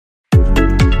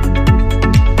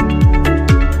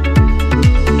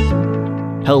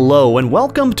Hello and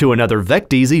welcome to another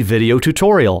VectEasy video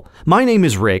tutorial. My name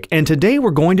is Rick and today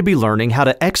we're going to be learning how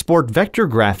to export vector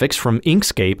graphics from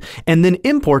Inkscape and then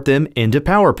import them into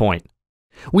PowerPoint.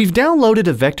 We've downloaded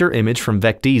a vector image from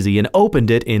VectEasy and opened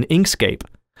it in Inkscape.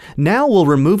 Now we'll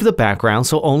remove the background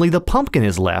so only the pumpkin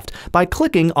is left by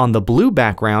clicking on the blue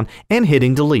background and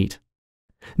hitting delete.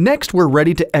 Next, we're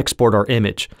ready to export our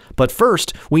image, but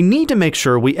first we need to make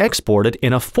sure we export it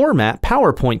in a format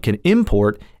PowerPoint can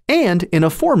import and in a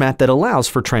format that allows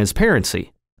for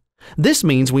transparency. This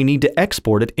means we need to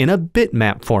export it in a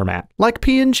bitmap format, like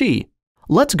PNG.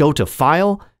 Let's go to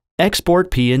File,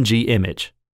 Export PNG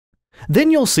Image.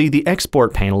 Then you'll see the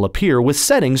Export panel appear with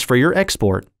settings for your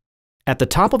export. At the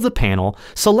top of the panel,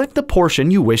 select the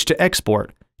portion you wish to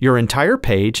export, your entire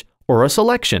page or a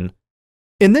selection.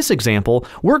 In this example,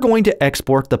 we're going to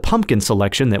export the pumpkin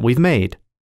selection that we've made.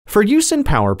 For use in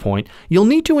PowerPoint, you'll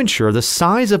need to ensure the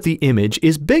size of the image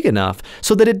is big enough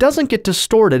so that it doesn't get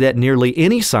distorted at nearly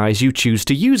any size you choose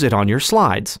to use it on your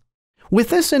slides. With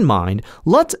this in mind,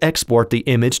 let's export the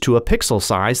image to a pixel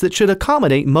size that should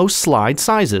accommodate most slide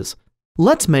sizes.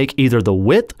 Let's make either the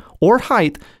width or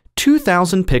height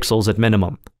 2000 pixels at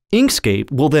minimum.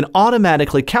 Inkscape will then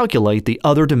automatically calculate the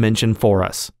other dimension for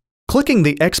us. Clicking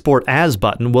the Export As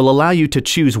button will allow you to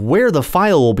choose where the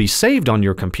file will be saved on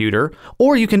your computer,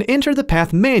 or you can enter the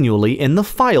path manually in the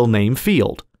File Name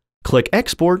field. Click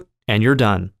Export and you're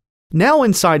done. Now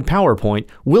inside PowerPoint,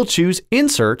 we'll choose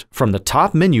Insert from the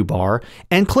top menu bar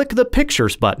and click the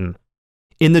Pictures button.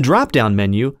 In the drop-down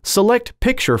menu, select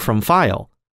Picture from File.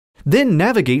 Then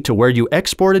navigate to where you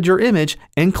exported your image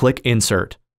and click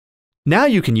Insert. Now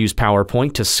you can use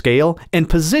PowerPoint to scale and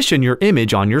position your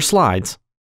image on your slides.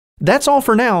 That's all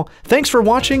for now. Thanks for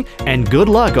watching and good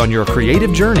luck on your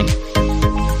creative journey.